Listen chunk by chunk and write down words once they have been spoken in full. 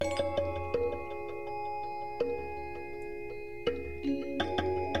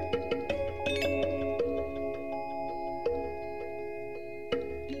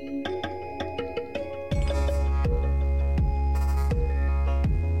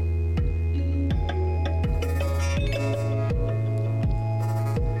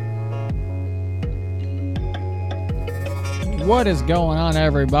What is going on,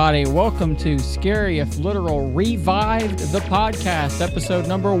 everybody? Welcome to Scary If Literal Revived, the podcast, episode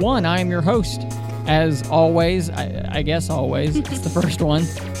number 1. I am your host, as always, I guess always, it's the first one,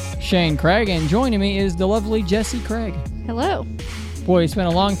 Shane Craig, and joining me is the lovely Jessie Craig. Hello. Boy, it's been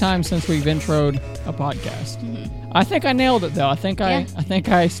a long time since we've introed a podcast. Mm-hmm. I think I nailed it, though. I think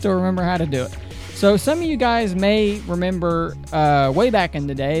I still remember how to do it. So some of you guys may remember way back in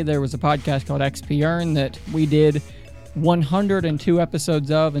the day, there was a podcast called XP Earn that we did 102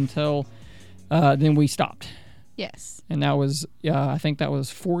 episodes of until then we stopped. Yes. And that was, I think that was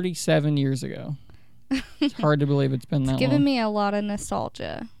 47 years ago. It's hard to believe it's been that long. It's given me a lot of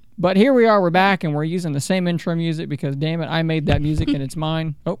nostalgia. But here we are, we're back, and we're using the same intro music because, damn it, I made that music and it's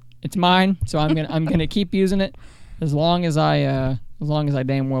mine. Oh, it's mine, so I'm gonna keep using it as long as I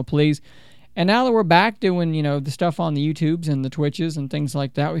damn well please. And now that we're back doing, the stuff on the YouTubes and the Twitches and things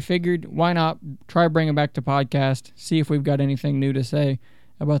like that, we figured why not try bringing back the podcast, see if we've got anything new to say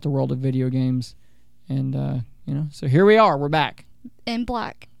about the world of video games. And, so here we are. We're back. In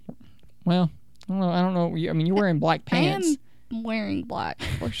black. Well, I don't know. I mean, you're wearing black pants. I am wearing black,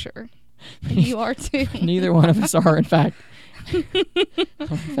 for sure. You are, too. Neither one of us are, in fact.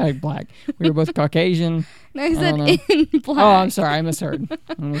 Black. We were both Caucasian. No, I said in black. Oh, I'm sorry. I misheard.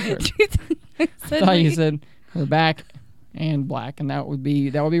 I thought you said we're back and black, and that would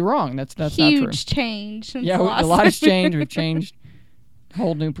be wrong. That's not true. Huge change. Yeah, a lot has changed. We've changed a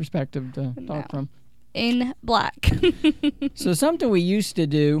whole new perspective to talk from. In black. So something we used to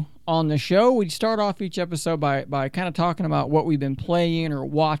do on the show, we'd start off each episode by kind of talking about what we've been playing or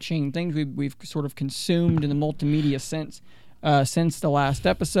watching, things we've sort of consumed in the multimedia sense since the last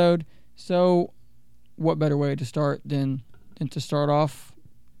episode. So what better way to start than to start off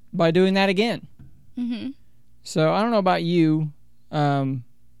by doing that again? Mm-hmm. So I don't know about you,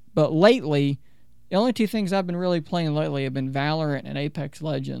 but lately, the only two things I've been really playing lately have been Valorant and Apex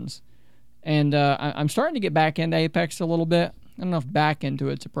Legends. And I'm starting to get back into Apex a little bit. I don't know if back into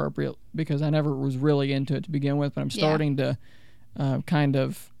it's appropriate because I never was really into it to begin with, but I'm starting to kind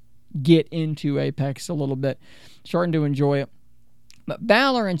of get into Apex a little bit, starting to enjoy it. But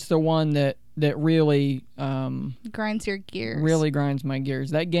Valorant's the one that really grinds your gears. Really grinds my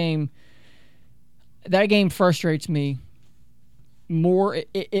gears. That game frustrates me more.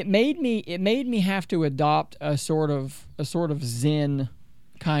 It made me have to adopt a sort of Zen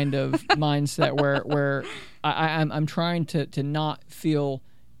kind of mindset where I'm trying to not feel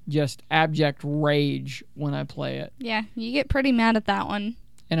just abject rage when I play it. Yeah, you get pretty mad at that one.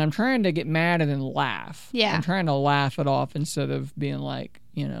 And I'm trying to get mad and then laugh. Yeah. I'm trying to laugh it off instead of being like,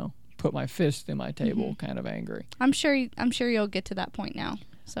 put my fist in my table, kind of angry. I'm sure you'll get to that point now.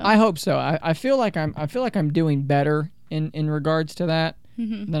 So I hope so. I feel like I'm doing better in regards to that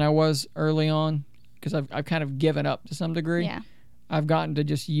than I was early on because I've kind of given up to some degree. Yeah. I've gotten to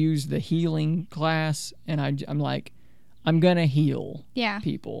just use the healing class, and I'm like, I'm gonna heal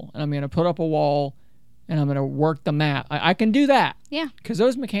people, and I'm gonna put up a wall, and I'm gonna work the map. I can do that. Yeah. Because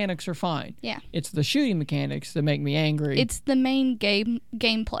those mechanics are fine. Yeah. It's the shooting mechanics that make me angry. It's the main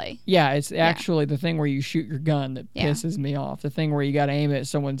gameplay. Yeah, it's actually the thing where you shoot your gun that pisses me off. The thing where you got to aim it at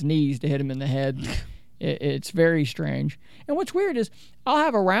someone's knees to hit them in the head. It's very strange. And what's weird is I'll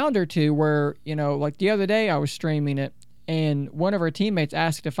have a round or two where, like the other day I was streaming it, and one of our teammates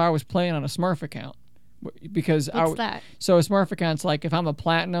asked if I was playing on a Smurf account. Because What's that? So a Smurf account's like if I'm a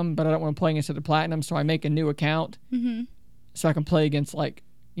platinum, but I don't want to play against the platinum, so I make a new account so I can play against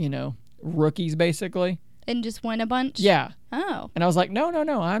rookies basically. And just win a bunch? Yeah. Oh. And I was like, no,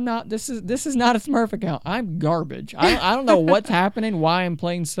 I'm not. This is not a Smurf account. I'm garbage. I don't know what's happening, why I'm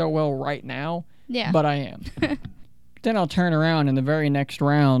playing so well right now. Yeah. But I am. Then I'll turn around in the very next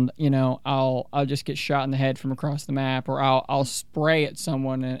round, I'll just get shot in the head from across the map, or I'll spray at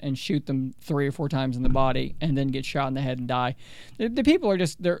someone and shoot them 3 or 4 times in the body, and then get shot in the head and die. The people are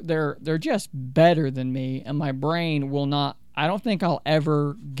just they're just better than me, and my brain will not. I don't think I'll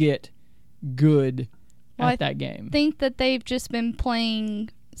ever get good at that game. I think that they've just been playing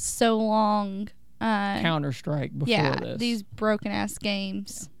so long. Counter-Strike before this. These broken ass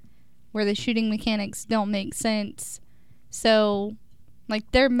games where the shooting mechanics don't make sense. So,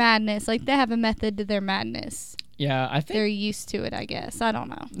 their madness, they have a method to their madness. Yeah, I think they're used to it, I guess. I don't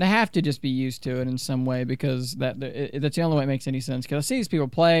know. They have to just be used to it in some way because that's the only way it makes any sense. Because I see these people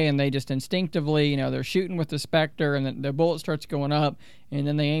play and they just instinctively, they're shooting with the Spectre and then their bullet starts going up and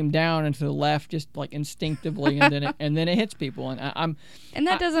then they aim down and to the left just instinctively and then it hits people. And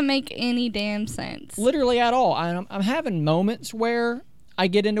that doesn't make any damn sense. Literally at all. I'm having moments where I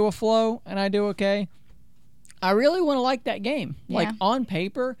get into a flow and I do okay. I really want to like that game. Yeah. On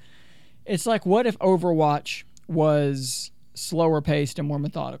paper, it's like, what if Overwatch was slower paced and more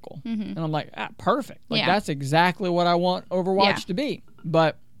methodical. And I'm like, perfect. Like, Yeah. that's exactly what I want Overwatch to be.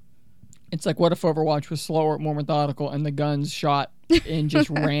 But it's like, what if Overwatch was slower, more methodical, and the guns shot in just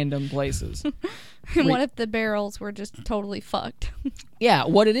random places? And what if the barrels were just totally fucked? Yeah,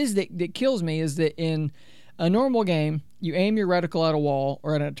 what it is that kills me is that in a normal game, you aim your reticle at a wall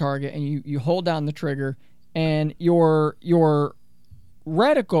or at a target, and you hold down the trigger, and your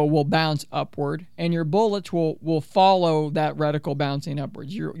reticle will bounce upward, and your bullets will follow that reticle bouncing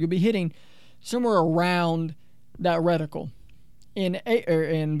upwards. You'll be hitting somewhere around that reticle. In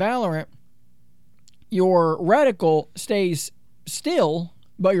Valorant, your reticle stays still,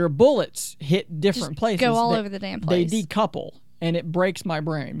 but your bullets hit different places. Go all over the damn place. They decouple, and it breaks my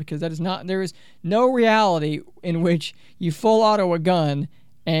brain because there is no reality in which you full auto a gun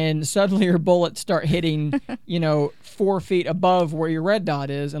and suddenly your bullets start hitting 4 feet above where your red dot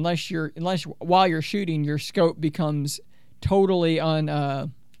is, unless while you're shooting your scope becomes totally unzeroed.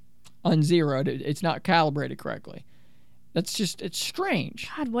 It's not calibrated correctly. It's strange.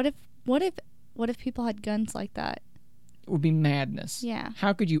 God, what if people had guns like that? It would be madness. Yeah.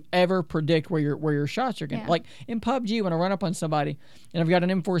 How could you ever predict where your shots are going? Yeah. Like in PUBG, when I run up on somebody and I've got an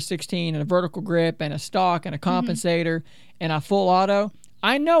M416 and a vertical grip and a stock and a compensator and I full auto,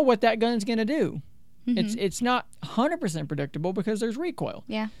 I know what that gun's going to do. It's not 100% predictable because there's recoil.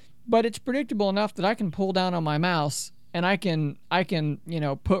 Yeah. But it's predictable enough that I can pull down on my mouse and I can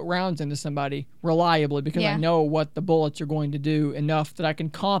put rounds into somebody reliably because I know what the bullets are going to do enough that I can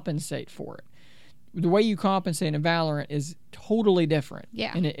compensate for it. The way you compensate in Valorant is totally different.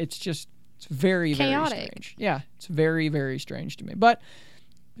 Yeah. And it's very, chaotic. very strange. Yeah, it's very, very strange to me. But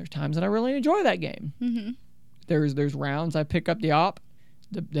there's times that I really enjoy that game. There's rounds I pick up the op,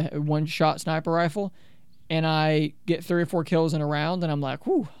 the one-shot sniper rifle, and I get 3 or 4 kills in a round, and I'm like,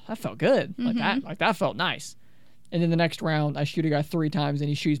 whew, that felt good. Like that felt nice. And then the next round, I shoot a guy 3 times, and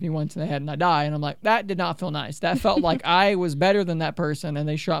he shoots me once in the head, and I die. And I'm like, that did not feel nice. That felt like I was better than that person, and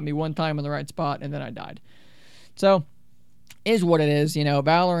they shot me 1 time in the right spot, and then I died. So, is what it is.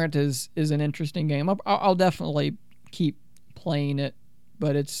 Valorant is an interesting game. I'll definitely keep playing it,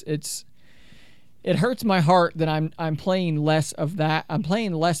 but it hurts my heart that I'm playing less of that. I'm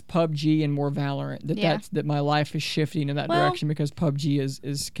playing less PUBG and more Valorant. That my life is shifting in that direction because PUBG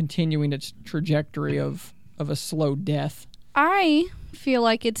is continuing its trajectory of a slow death. I feel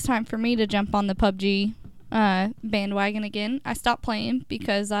like it's time for me to jump on the PUBG bandwagon again. I stopped playing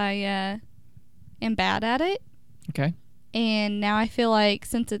because I am bad at it. Okay. And now I feel like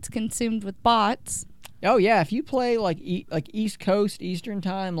since it's consumed with bots. Oh yeah, if you play like East Coast Eastern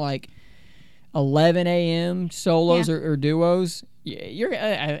time, like 11 a.m. solos or duos, you're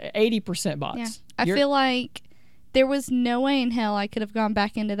 80% bots. Yeah. I feel like there was no way in hell I could have gone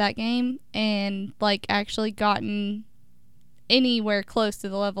back into that game and like actually gotten anywhere close to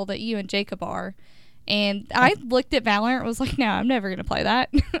the level that you and Jacob are. And I looked at Valorant and was like, no, I'm never going to play that.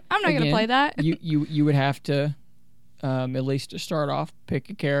 I'm not going to play that. you would have to, at least to start off, pick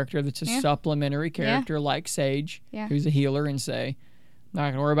a character that's a supplementary character like Sage, who's a healer, and say, I'm not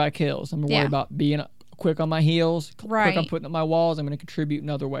going to worry about kills. I'm going to worry about being quick on my heals, quick on putting up my walls. I'm going to contribute in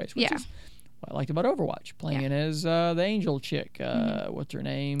other ways, which is what I liked about Overwatch, playing as the angel chick. What's her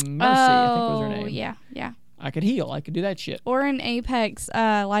name? Mercy, I think was her name. Yeah. I could heal. I could do that shit. Or in Apex,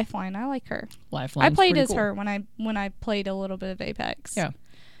 Lifeline. I like her. Lifeline. I played as her when I played a little bit of Apex. Yeah.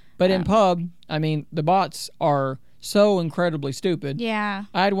 But in PUB, I mean, the bots are so incredibly stupid. Yeah.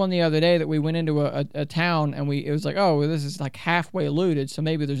 I had one the other day that we went into a town and it was like, oh, this is like halfway looted, so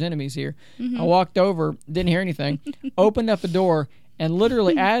maybe there's enemies here. I walked over, didn't hear anything, opened up a door, and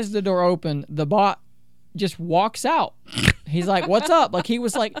literally as the door opened, the bot just walks out. He's like, what's up? Like he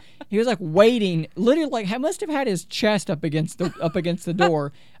was like waiting, literally like he must have had his chest up against the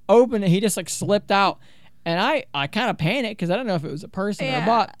door, opened it, he just like slipped out. And I kind of panicked because I don't know if it was a person or a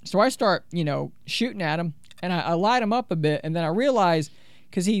bot. So I start, shooting at him, and I light him up a bit, and then I realize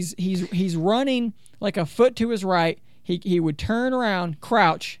because he's running like a foot to his right, he would turn around,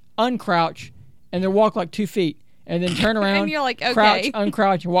 crouch, uncrouch, and then walk like 2 feet, and then turn around, and you're like, okay, crouch,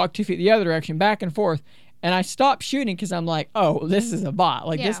 uncrouch, and walk 2 feet the other direction, back and forth. And I stopped shooting because I'm like, oh, this is a bot.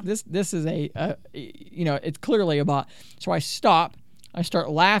 Like this is it's clearly a bot. So I stop. I start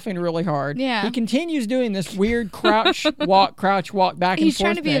laughing really hard. Yeah. He continues doing this weird crouch, walk, back and forth. He's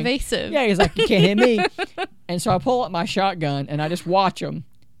trying to be thing. evasive. Yeah, he's like, you can't hit me. And so I pull up my shotgun and I just watch him.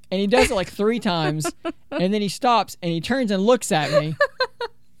 And he does it like 3 times. And then he stops and he turns and looks at me.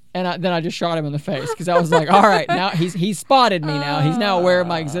 And then I just shot him in the face because I was like, all right, now he's spotted me now. He's now aware of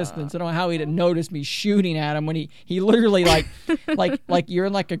my existence. I don't know how he didn't notice me shooting at him when he literally like you're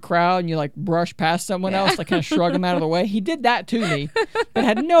in like a crowd and you like brush past someone else, like kind of shrug him out of the way. He did that to me, but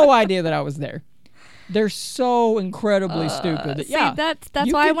had no idea that I was there. They're so incredibly stupid. That, see,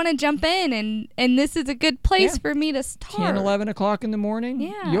 that's why I want to jump in, and this is a good place for me to start. 10, 11 o'clock in the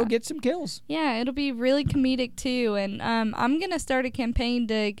morning, you'll get some kills. Yeah, it'll be really comedic too, and I'm going to start a campaign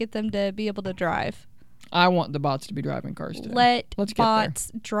to get them to be able to drive. I want the bots to be driving cars today. Let's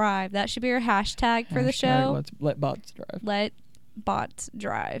bots drive. That should be our hashtag for the show. Let bots drive. Let bots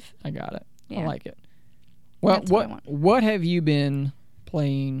drive. I got it. Yeah. I like it. Well, what have you been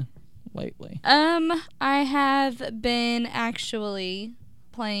playing lately? I have been actually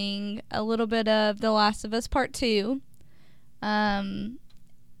playing a little bit of The Last of Us Part 2. I'm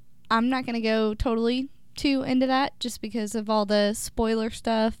not going to go totally too into that just because of all the spoiler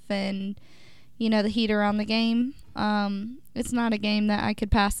stuff and, you know, the heat around the game. It's not a game that I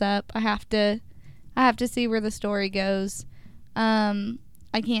could pass up. I have to see where the story goes. I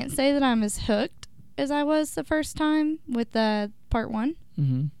can't say that I'm as hooked as I was the first time with the Part 1.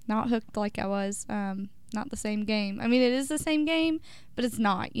 Mm-hmm. Not hooked like I was. Not the same game. I mean, it is the same game, but it's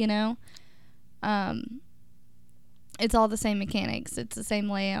not, you know? It's all the same mechanics. It's the same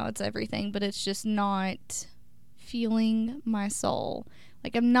layout. It's everything, but it's just not fueling my soul.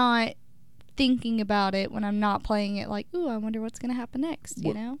 Like, I'm not thinking about it when I'm not playing it like, ooh, I wonder what's going to happen next,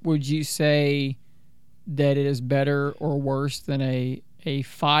 you know? Would you say that it is better or worse than a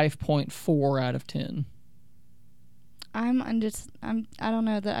 5.4 out of 10? I don't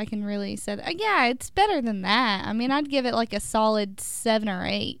know that I can really say that. Yeah, it's better than that. I mean, I'd give it like a solid 7 or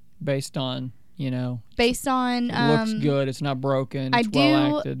 8. Based on, you know. Based on. It looks good. It's not broken. It's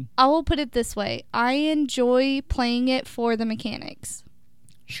well acted. I will put it this way. I enjoy playing it for the mechanics.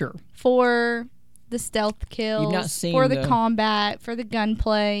 Sure. For the stealth kills. You've not seen for the combat. For the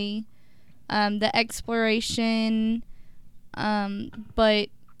gunplay. The exploration. But.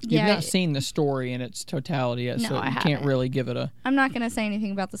 You've not seen the story in its totality yet, so you can't really give it a... I'm not going to say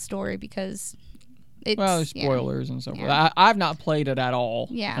anything about the story because it's... Well, there's spoilers and so forth. I've not played it at all.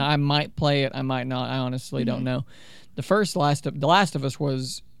 Yeah. And I might play it, I might not. I honestly don't know. The first The Last of Us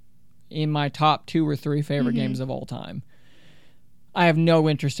was in my top 2 or 3 favorite games of all time. I have no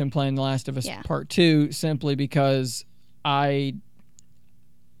interest in playing The Last of Us Part 2 simply because I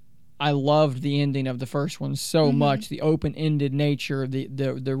loved the ending of the first one so much, the open-ended nature,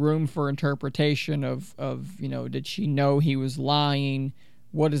 the room for interpretation of, you know, did she know he was lying?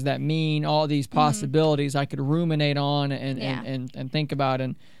 What does that mean? All these possibilities I could ruminate on and think about,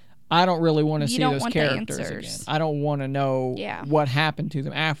 and I don't really want to see those characters again. I don't want to know what happened to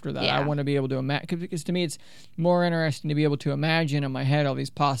them after that. I want to be able to imagine, because to me it's more interesting to be able to imagine in my head all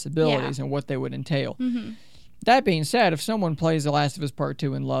these possibilities and what they would entail. That being said, if someone plays The Last of Us Part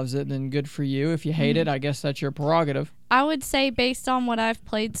 2 and loves it, then good for you. If you hate it, I guess that's your prerogative. I would say based on what I've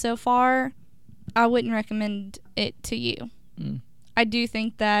played so far, I wouldn't recommend it to you. I do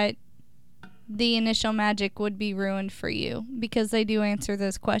think that the initial magic would be ruined for you because they do answer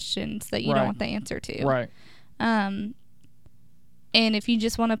those questions that you don't want the answer to. Right. And if you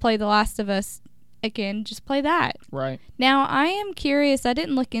just want to play The Last of Us, again, just play that. Right. Now, I am curious. I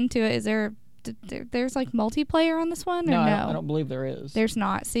didn't look into it. Is there's like multiplayer on this one or no? I don't believe there is. There's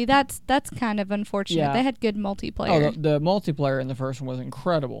not. See, that's kind of unfortunate. Yeah. They had good multiplayer. Oh, the multiplayer in the first one was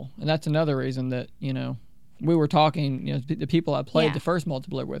incredible, and that's another reason that, you know, we were talking, you know, the people I played the first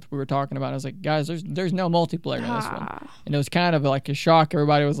multiplayer with, we were talking about, I was like, guys, there's no multiplayer in this one. And it was kind of like a shock.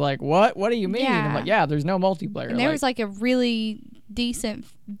 Everybody was like, what do you mean? I'm like, there's no multiplayer. And there was like a really decent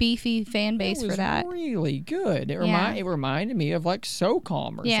beefy fan base for that. It was really good. It reminded me of like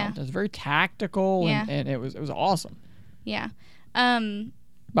SOCOM or something. It's very tactical and it was awesome. Yeah.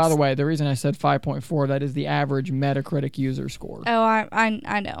 By the way, the reason I said 5.4, that is the average Metacritic user score. Oh,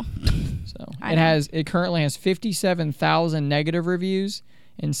 I know. So it currently has 57,000 negative reviews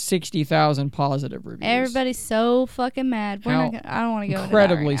and 60,000 positive reviews. Everybody's so fucking mad. I don't want to go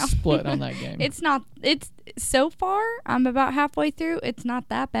incredibly into that right now. split on that game. It's so far, I'm about halfway through. It's not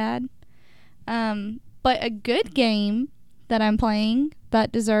that bad. But a good game that I'm playing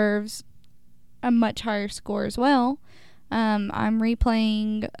that deserves a much higher score as well. I'm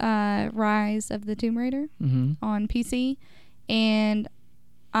replaying Rise of the Tomb Raider on PC, and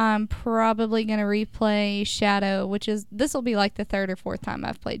I'm probably going to replay Shadow, this will be like the 3rd or 4th time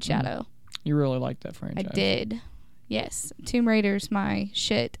I've played Shadow. You really like that franchise. I did. Yes. Tomb Raider's my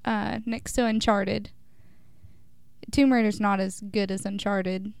shit. Next to Uncharted. Tomb Raider's not as good as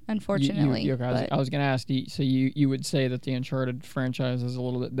Uncharted, unfortunately. I was going to ask you. So you would say that the Uncharted franchise is a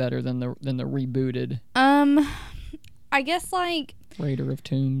little bit better than the rebooted. I guess like Raider of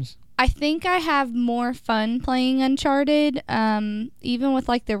Tombs. I think I have more fun playing Uncharted. Even with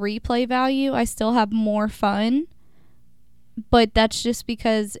like the replay value, I still have more fun. But that's just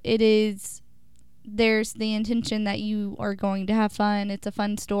because there's the intention that you are going to have fun. It's a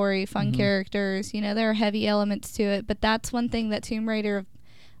fun story, fun characters. You know, there are heavy elements to it. But that's one thing that Tomb Raider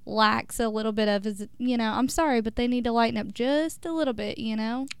lacks a little bit of is, you know, I'm sorry, but they need to lighten up just a little bit, you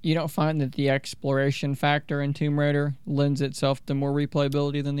know? You don't find that the exploration factor in Tomb Raider lends itself to more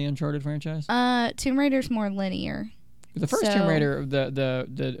replayability than the Uncharted franchise? Tomb Raider's more linear. The first Tomb Raider of the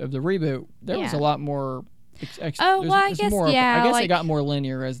reboot, there was a lot more... I guess it got more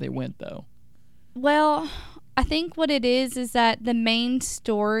linear as they went, though. Well, I think what it is that the main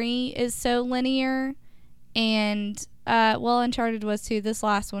story is so linear, and Uncharted was too. This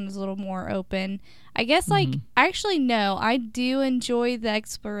last one was a little more open. I guess actually no, I do enjoy the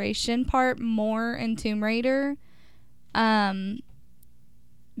exploration part more in Tomb Raider,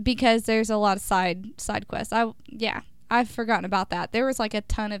 because there's a lot of side quests. I've forgotten about that. There was like a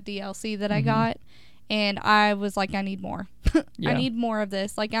ton of DLC that I got. And I was like, I need more. I need more of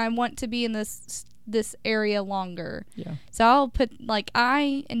this. Like, I want to be in this area longer. Yeah. So I'll put, like,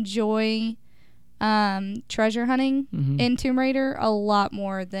 I enjoy treasure hunting in Tomb Raider a lot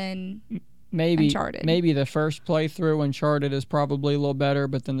more than Uncharted. Maybe the first playthrough, Uncharted, is probably a little better,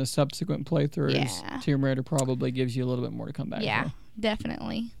 but then the subsequent playthroughs, Tomb Raider probably gives you a little bit more to come back to. For.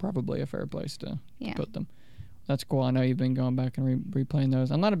 Definitely. Probably a fair place to put them. That's cool. I know you've been going back and replaying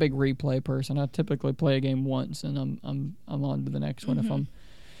those. I'm not a big replay person. I typically play a game once and I'm on to the next one.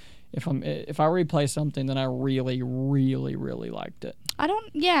 If I replay something, then I really, really, really liked it.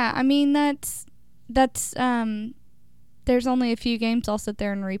 I mean that's there's only a few games I'll sit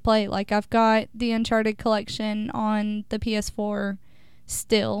there and replay. Like I've got the Uncharted collection on the PS4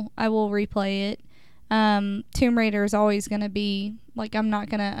 still. I will replay it. Tomb Raider is always going to be like, I'm not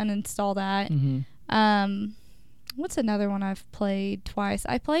going to uninstall that. What's another one I've played twice?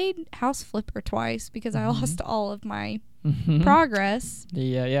 I played House Flipper twice because I lost all of my progress.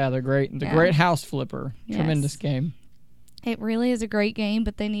 They're great. Great House Flipper. Yes. Tremendous game. It really is a great game,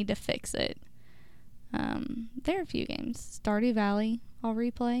 but they need to fix it. There are a few games. Stardew Valley, I'll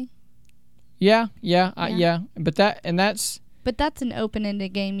replay. But that's an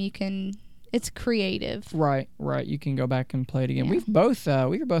open-ended game. It's creative. Right. You can go back and play it again. We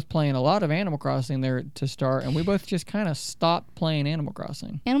were both playing a lot of Animal Crossing there to start, and we both just kind of stopped playing Animal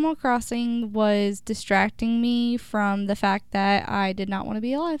Crossing. Animal Crossing was distracting me from the fact that I did not want to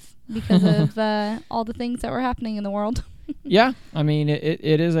be alive because of all the things that were happening in the world. Yeah, I mean it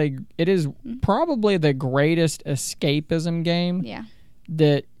is probably the greatest escapism game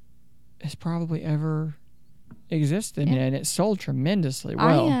that has probably ever existed, and it sold tremendously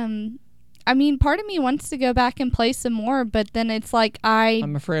well. I mean, part of me wants to go back and play some more, but then it's like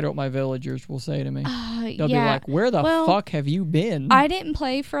I'm afraid of what my villagers will say to me. They'll be like, where the fuck have you been? I didn't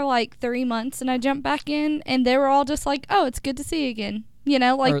play for like 3 months, and I jumped back in, and they were all just like, oh, it's good to see you again. You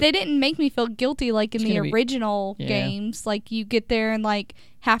know, like they didn't make me feel guilty like in the original games. Like you get there and like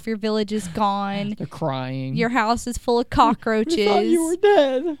half your village is gone. They're crying. Your house is full of cockroaches. I thought you were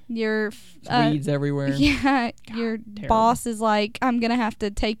dead. Your weeds everywhere. Yeah, your boss is like, I'm gonna have to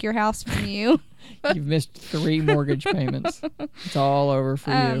take your house from you. You've missed 3 mortgage payments. It's all over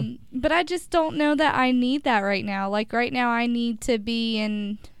for you. But I just don't know that I need that right now. Like right now, I need to be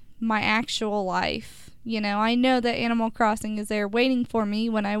in my actual life. You know, I know that Animal Crossing is there waiting for me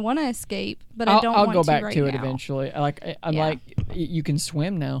when I want to escape, but I don't want to right now. I'll go back to it eventually. I'm like, you can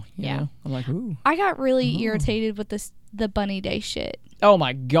swim now. You know? I'm like, ooh. I got really irritated with the Bunny Day shit. Oh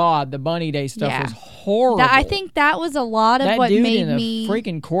my God, the Bunny Day stuff was horrible. I think that was a lot of what made me... That dude in the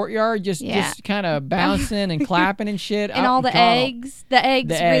freaking courtyard just kind of bouncing and clapping and shit. And all the eggs. The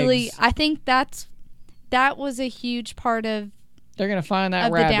eggs really... I think that was a huge part of... They're going to find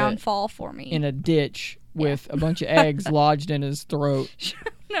that rabbit the downfall for me. in a ditch with a bunch of eggs lodged in his throat.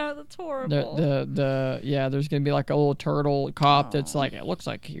 No, that's horrible. There's going to be like a little turtle cop that's like, it looks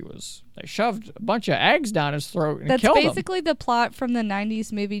like they shoved a bunch of eggs down his throat and killed him. That's basically the plot from the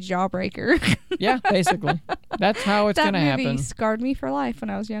 90s movie Jawbreaker. Yeah, basically. That's how it's going to happen. That movie scarred me for life when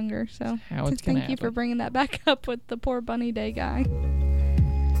I was younger. So thank you for bringing that back up with the poor Bunny Day guy.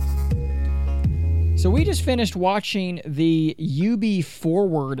 So we just finished watching the UB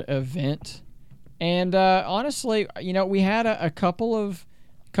Forward event, and honestly, you know, we had a couple of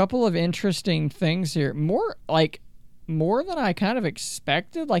interesting things here. More like more than I kind of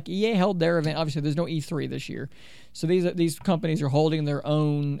expected. Like EA held their event. Obviously, there's no E3 this year, so these companies are holding their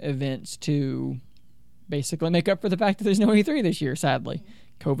own events to basically make up for the fact that there's no E3 this year. Sadly,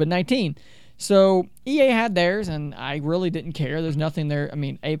 COVID-19. So EA had theirs, and I really didn't care. There's nothing there. I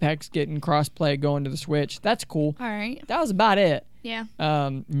mean, Apex getting crossplay going to the Switch. That's cool. All right. That was about it. Yeah.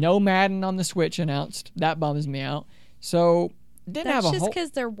 No Madden on the Switch announced. That bums me out. So didn't That's have a just whole.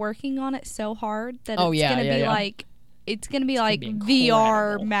 because they're working on it so hard that Oh, it's yeah, gonna yeah, be yeah. like it's gonna be like be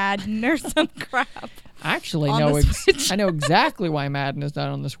VR incredible. Madden or some crap. I actually on know the Switch. I know exactly why Madden is not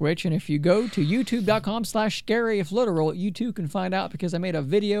on the Switch, and if you go to youtube.com/scary if literal, you too can find out because I made a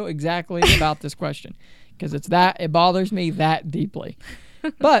video exactly about this question because it bothers me that deeply.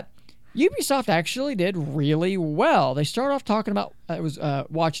 But Ubisoft actually did really well. They started off talking about it was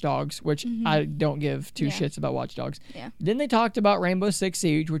Watch Dogs, which I don't give two Yeah. shits about Watch Dogs. Yeah. Then they talked about Rainbow Six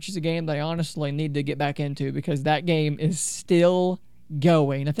Siege, which is a game that I honestly need to get back into because that game is still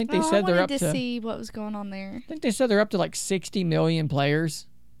going. I think they said I they're wanted up to to. see what was going on there. I think they said they're up to like 60 million players.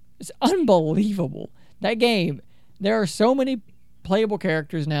 It's unbelievable. That game, there are so many playable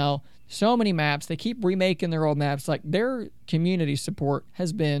characters now, so many maps. They keep remaking their old maps. Like their community support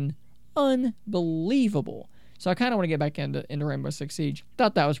has been unbelievable. So I kind of want to get back into Rainbow Six Siege.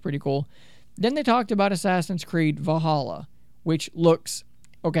 Thought that was pretty cool. Then they talked about Assassin's Creed Valhalla, which looks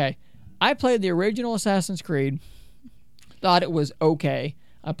okay. I played the original Assassin's Creed, thought it was okay.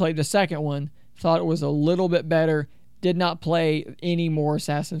 I played the second one, thought it was a little bit better. Did not play any more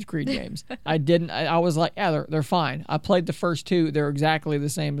Assassin's Creed games. I didn't. I was like, yeah, they're fine. I played the first two. They're exactly the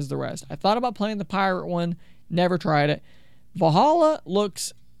same as the rest. I thought about playing the pirate one. Never tried it. Valhalla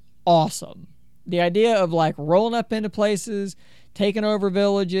looks awesome. The idea of like rolling up into places, taking over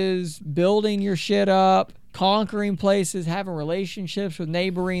villages, building your shit up, conquering places, having relationships with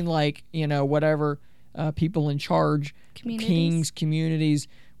neighboring, like, whatever, people in charge, Communities. kings, communities,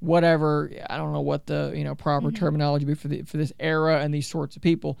 whatever. I don't know what the proper terminology be for this era and these sorts of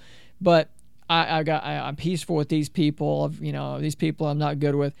people, but I'm peaceful with these people. These people I'm not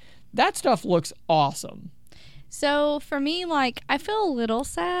good with. That stuff looks awesome. So for me, like, I feel a little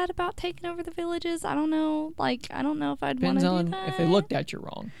sad about taking over the villages. I don't know. Like, I don't know if I'd want Depends to do on that. if they looked at you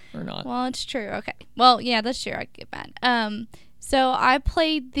wrong or not. Well, it's true. Okay. Well, yeah, that's true. I get mad. So I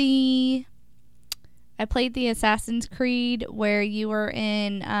played the Assassin's Creed where you were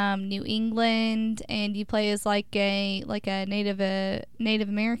in New England and you play as like a Native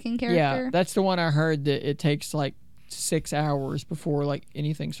American character. Yeah, that's the one I heard that it takes like 6 hours before like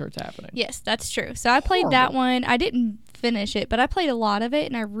anything starts happening. Yes, that's true. So I played that Horrible. one. I didn't finish it, but I played a lot of it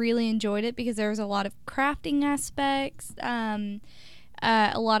and I really enjoyed it because there was a lot of crafting aspects, a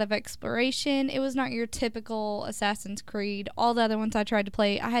lot of exploration. It was not your typical Assassin's Creed. All the other ones I tried to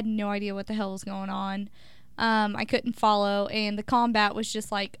play, I had no idea what the hell was going on. I couldn't follow, and the combat was just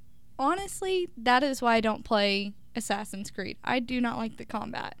like, honestly, that is why I don't play Assassin's Creed. I do not like the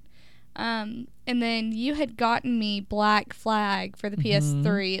combat. And then you had gotten me Black Flag for the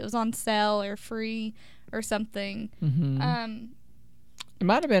PS3. It was on sale or free or something. It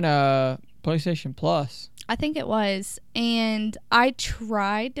might have been a PlayStation Plus. I think it was. And I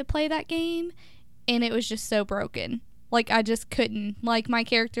tried to play that game, and it was just so broken. Like, I just couldn't. Like, my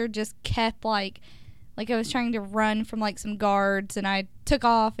character just kept, like I was trying to run from, like, some guards, and I took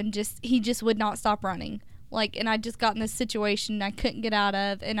off, and he just would not stop running. Like, and I just got in this situation I couldn't get out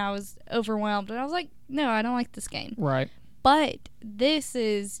of, and I was overwhelmed. And I was like, no, I don't like this game. Right. But this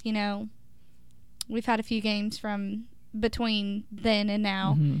is, we've had a few games from between then and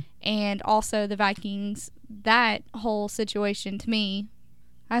now. And also the Vikings. That whole situation, to me,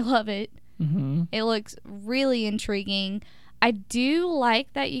 I love it. It looks really intriguing. I do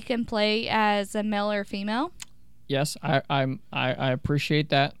like that you can play as a male or female. Yes, I appreciate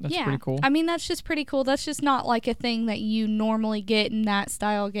that. That's pretty cool. I mean, that's just pretty cool. That's just not like a thing that you normally get in that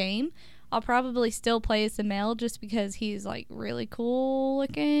style game. I'll probably still play as a male just because he's like really cool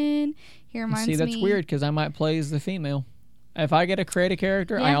looking. He reminds me. See, that's weird because I might play as the female. If I get to create a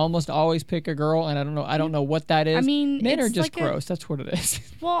character, I Yeah. almost always pick a girl, and I don't know what that is. I mean, men are it's just like gross. That's what it is.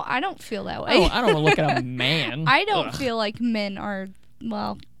 Well, I don't feel that way. I don't want to look at a man. I don't Ugh. feel like men are,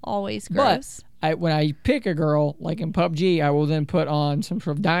 well, always But gross. when I pick a girl, like in PUBG, I will then put on some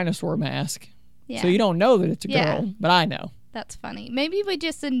sort of dinosaur mask. Yeah. So you don't know that it's a girl, Yeah. but I know. That's funny. Maybe we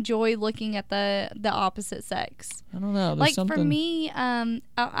just enjoy looking at the opposite sex. I don't know. There's Like something. for me, I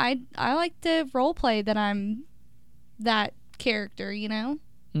like to role play that I'm that character.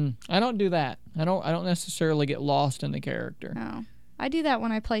 I don't do that. I don't necessarily get lost in the character. No, I do that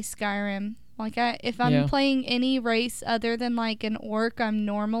when I play Skyrim. Like if I'm Yeah. playing any race other than like an orc, I'm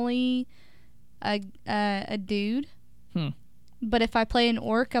normally a dude. But if I play an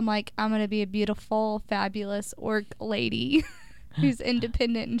orc, I'm like, I'm going to be a beautiful, fabulous orc lady who's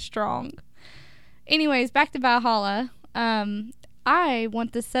independent and strong. Anyways, back to Valhalla. I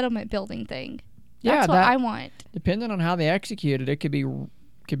want the settlement building thing. That's what I want. Depending on how they execute it, it could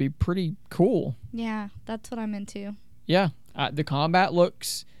be pretty cool. Yeah, that's what I'm into. Yeah, the combat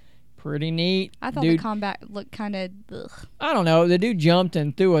looks pretty neat. I thought the combat looked kind of I don't know. The dude jumped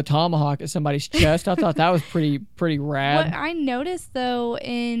and threw a tomahawk at somebody's chest. I thought that was pretty rad. What I noticed, though,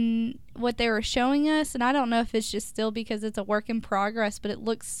 in what they were showing us, and I don't know if it's just still because it's a work in progress, but it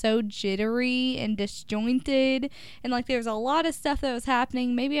looks so jittery and disjointed. And, like, there's a lot of stuff that was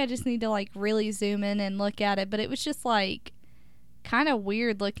happening. Maybe I just need to, like, really zoom in and look at it. But it was just, like, kind of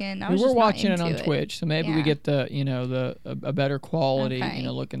weird looking. We were watching it on Twitch, so maybe we get the a better quality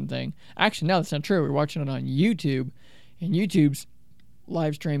looking thing. Actually, no, that's not true. We're watching it on YouTube, and YouTube's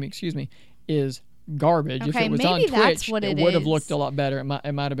live stream, is garbage. If it was on Twitch, it would have looked a lot better. It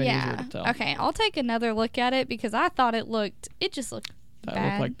might have been easier to tell. Okay, I'll take another look at it because I thought it just looked bad. It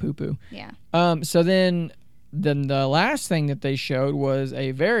looked like poo poo. Yeah. So then the last thing that they showed was a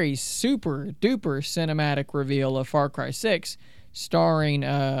very super duper cinematic reveal of Far Cry 6. Starring,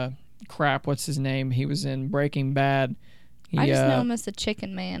 what's his name? He was in Breaking Bad. I just know him as the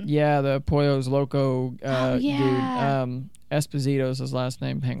Chicken Man. Yeah, the Pollos Loco dude. Esposito's his last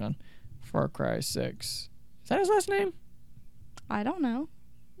name. Hang on. Far Cry 6. Is that his last name? I don't know.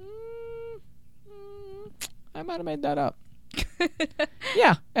 I might have made that up.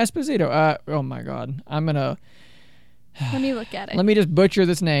 Yeah, Esposito. Oh my God. I'm going to... Let me look at it. Let me just butcher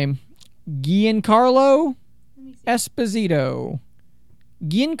this name. Giancarlo Esposito.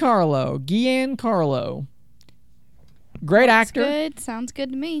 Giancarlo. Great actor. Good. Sounds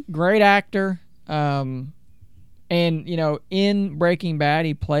good to me. Great actor. And, in Breaking Bad,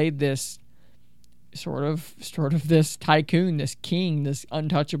 he played this sort of this tycoon, this king, this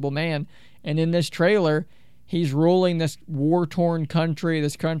untouchable man. And in this trailer, he's ruling this war-torn country,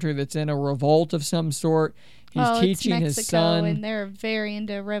 this country that's in a revolt of some sort. He's teaching it's Mexico, his son, and they're very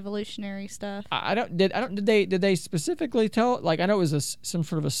into revolutionary stuff. Did they specifically tell? Like, I know it was some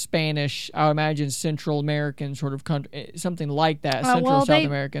sort of a Spanish, I would imagine Central American sort of country, something like that, South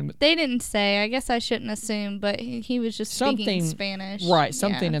American. But they didn't say. I guess I shouldn't assume, but he was just speaking Spanish, right?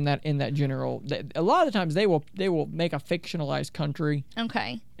 Something in that general. A lot of the times they will make a fictionalized country.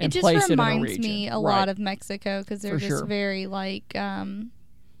 Okay, And it just place reminds it in a me a lot of Mexico because they're just very like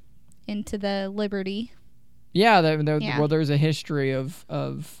into the liberty. Yeah, well, there's a history of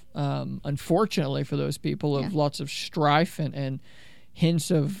unfortunately for those people, of lots of strife and hints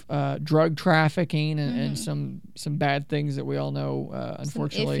of drug trafficking and some bad things that we all know,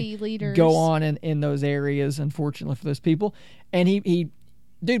 unfortunately, go on in those areas, unfortunately for those people. And he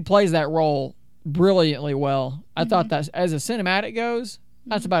plays that role brilliantly well. I thought that as a cinematic goes,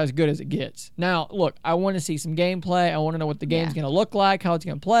 that's about as good as it gets. Now, look, I want to see some gameplay. I want to know what the game's going to look like, how it's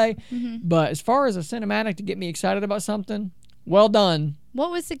going to play. But as far as a cinematic to get me excited about something, well done. What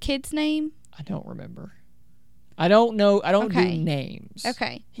was the kid's name? I don't remember. I don't know. I don't do names.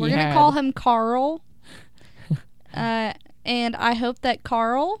 Okay. We're going to call him Carl. And I hope that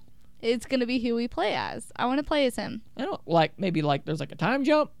Carl is going to be who we play as. I want to play as him. I don't maybe there's like a time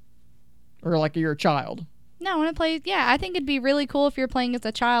jump, or like you're a child. No, I want to play. Yeah, I think it'd be really cool if you're playing as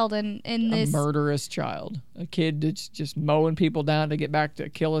a child and in this murderous child, a kid that's just mowing people down to get back to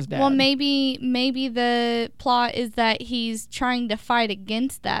kill his dad. Well, maybe the plot is that he's trying to fight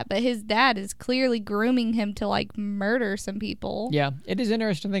against that, but his dad is clearly grooming him to like murder some people. Yeah, it is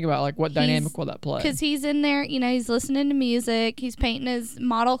interesting to think about what dynamic will that play? Because he's in there, he's listening to music, he's painting his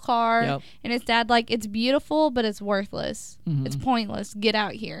model car, and his dad it's beautiful, but it's worthless. It's pointless. Get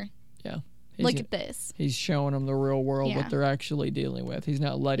out here. Yeah. Look at this. He's showing them the real world, what they're actually dealing with. He's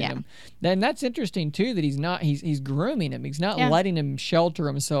not letting them. Then that's interesting too, that he's grooming him. He's not letting him shelter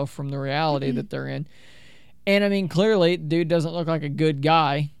himself from the reality that they're in. And I mean, clearly, dude doesn't look like a good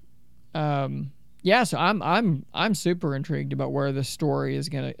guy. So I'm super intrigued about where the story is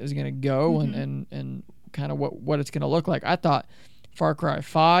gonna go and kind of what it's gonna look like. I thought Far Cry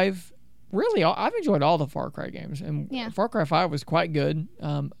 5. Really, I've enjoyed all the Far Cry games, and Far Cry 5 was quite good.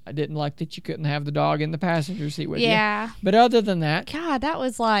 I didn't like that you couldn't have the dog in the passenger seat with you. But other than that, God, that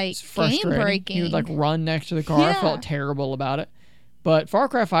was game-breaking. You would run next to the car. I felt terrible about it. But Far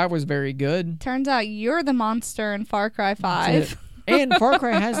Cry 5 was very good. Turns out you're the monster in Far Cry 5. And Far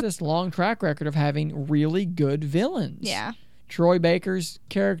Cry has this long track record of having really good villains. Yeah. Troy Baker's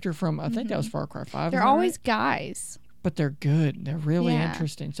character from, I think that was Far Cry 5. They're always guys. But they're good. They're really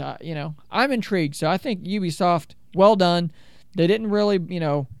interesting. So, I'm intrigued. So I think Ubisoft, well done. They didn't really,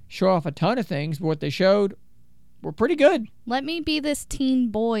 show off a ton of things, but what they showed, we're pretty good. Let me be this teen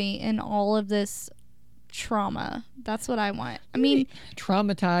boy in all of this trauma. That's what I want. I mean,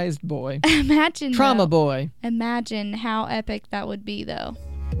 traumatized boy. Imagine trauma boy. Imagine how epic that would be, though.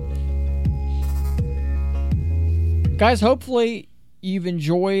 Guys, hopefully you've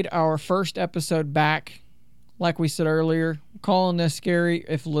enjoyed our first episode back. Like we said earlier, calling this Scary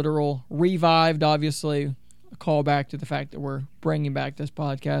If Literal Revived, obviously a callback to the fact that we're bringing back this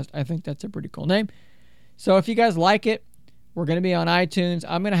podcast. I think that's a pretty cool name. So if you guys like it, we're going to be on iTunes.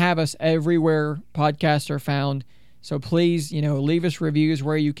 I'm going to have us everywhere podcasts are found. So please, leave us reviews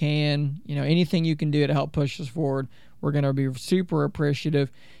where you can. Anything you can do to help push us forward. We're going to be super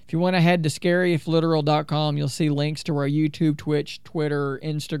appreciative. If you want to head to scaryifliteral.com, you'll see links to our YouTube, Twitch, Twitter,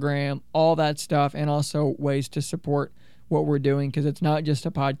 Instagram, all that stuff, and also ways to support what we're doing, because it's not just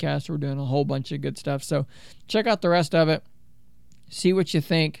a podcast. We're doing a whole bunch of good stuff. So check out the rest of it. See what you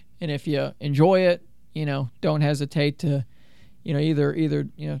think. And if you enjoy it, don't hesitate to, either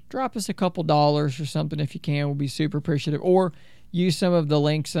drop us a couple dollars or something if you can. We'll be super appreciative. Or use some of the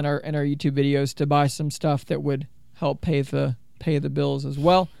links in our YouTube videos to buy some stuff that would help pay the bills as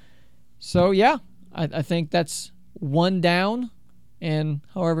well. So yeah, I think that's one down, and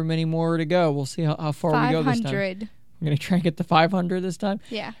however many more to go. We'll see how far we go this time. 500. We're going to try and get to 500 this time.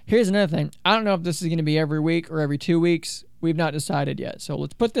 Yeah. Here's another thing. I don't know if this is going to be every week or every 2 weeks. We've not decided yet. So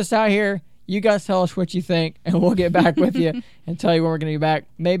let's put this out here. You guys tell us what you think, and we'll get back with you and tell you when we're going to be back.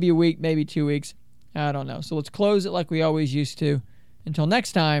 Maybe a week, maybe 2 weeks. I don't know. So let's close it like we always used to. Until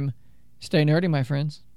next time, stay nerdy, my friends.